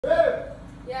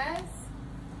Yes?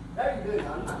 Very good.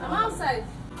 I'm outside.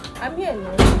 I'm here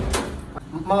now.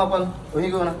 Mama, where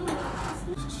you going?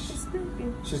 She's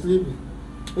sleeping. She's sleeping.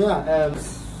 Yeah,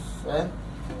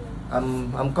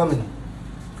 I'm coming.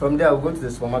 From there, I'll go to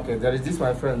the supermarket. There is this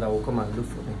my friend that will come and look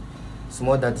for me.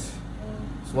 Small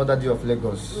daddy of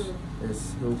Lagos.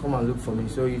 Yes, he will come and look for me.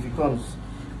 So if he comes,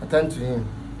 attend to him.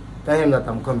 Tell him that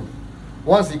I'm coming.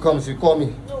 Once he comes, you call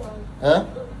me. No worries. Eh?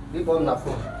 Leave on the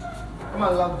phone. Come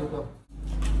and lock the door.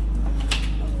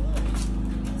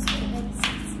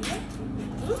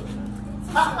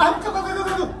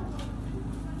 Go.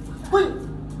 Wait.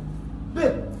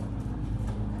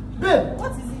 Babe.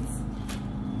 What is it?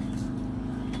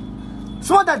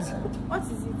 Small daddy. What is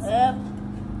it?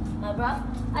 My bro,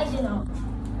 I do know.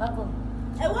 Welcome.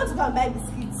 I want to go and buy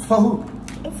biscuits. For who?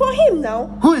 For him now.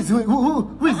 Who is who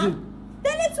is he?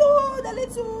 The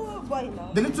little boy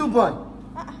now. The little boy.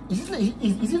 Is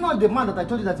it not the man that I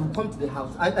told you that will come to the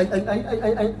house?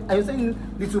 Are you saying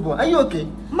little boy? Are you okay?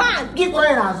 Man, Keep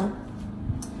quiet, Azu.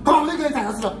 Come on, look at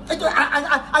this.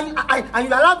 And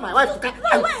you allowed my wife to carry.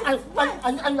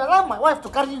 And you allowed my wife to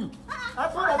carry you.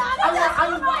 That's what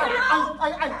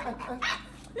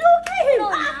you kill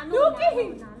him. You kill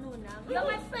him. No. You're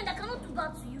my friend. I cannot do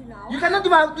that to you now. You cannot do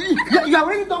my. You have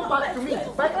already done bad to me.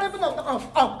 By climbing on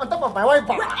top of my wife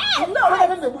back. No,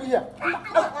 wait. Here.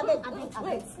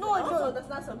 Wait. No, that's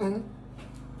not something.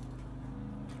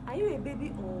 Are you a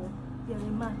baby or you're a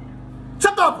man?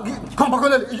 Shut up! Come back.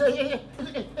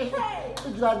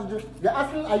 You're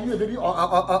asking, are you a baby or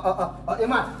a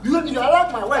man? You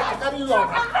allowed my wife to carry you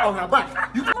on her back.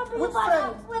 Which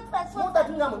friend? Wait first. Wait,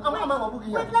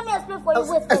 let me explain for you.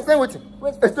 Wait first. Explain with him.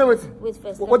 Explain with him. Wait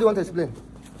first. What do you want to explain?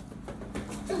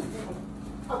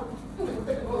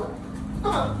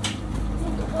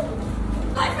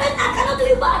 My friend, I cannot do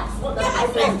you bad. Yeah, my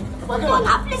friend. No,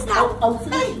 now, please now. I'll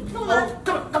finish. No, now.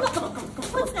 Come.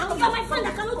 Wait now. You're my friend.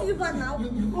 I cannot do you bad now.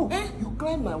 You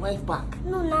climbed my wife back.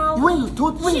 No, now. When you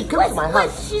came to my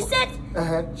house. She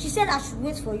said I should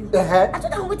wait for you. I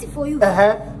told her I'm waiting for you.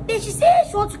 Then she said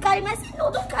she wants to carry me. I said,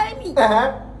 no, don't carry me.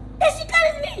 Then she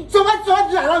carries me. So what do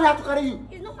you allow her to carry you?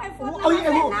 It's not my fault.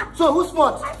 So who's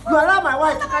fault? You allow my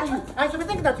wife to carry you. And she be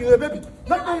thinking that you're a baby.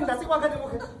 Not knowing that she won't get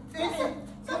okay.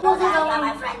 You're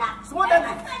my friend now. Small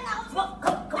daddy.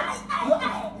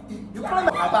 You climb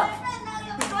my back.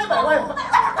 You climb my wife.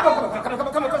 Come on.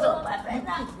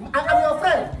 I'm your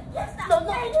friend. Yes, No.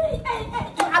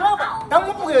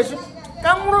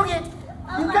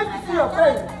 You can't see your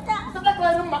friend.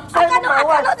 I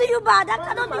cannot do you bad. I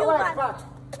cannot do you bad.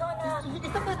 You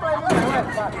started climbing my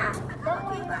wife back.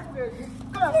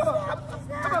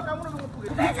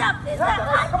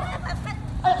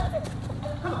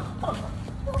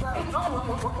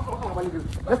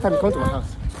 Next time you come to my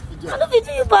house. I don't fit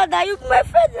do you bad now. You my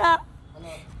friend now.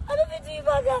 I don't fit do you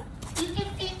bad now.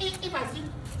 If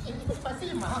I see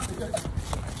you in my house again.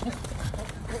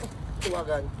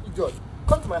 Idiot.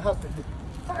 Come to my house today.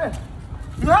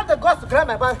 You have the guts to grab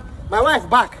my wife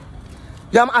back.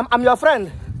 Yeah, I'm your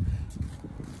friend.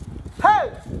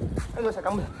 Hey! Let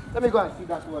me go and see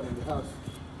that one in the house.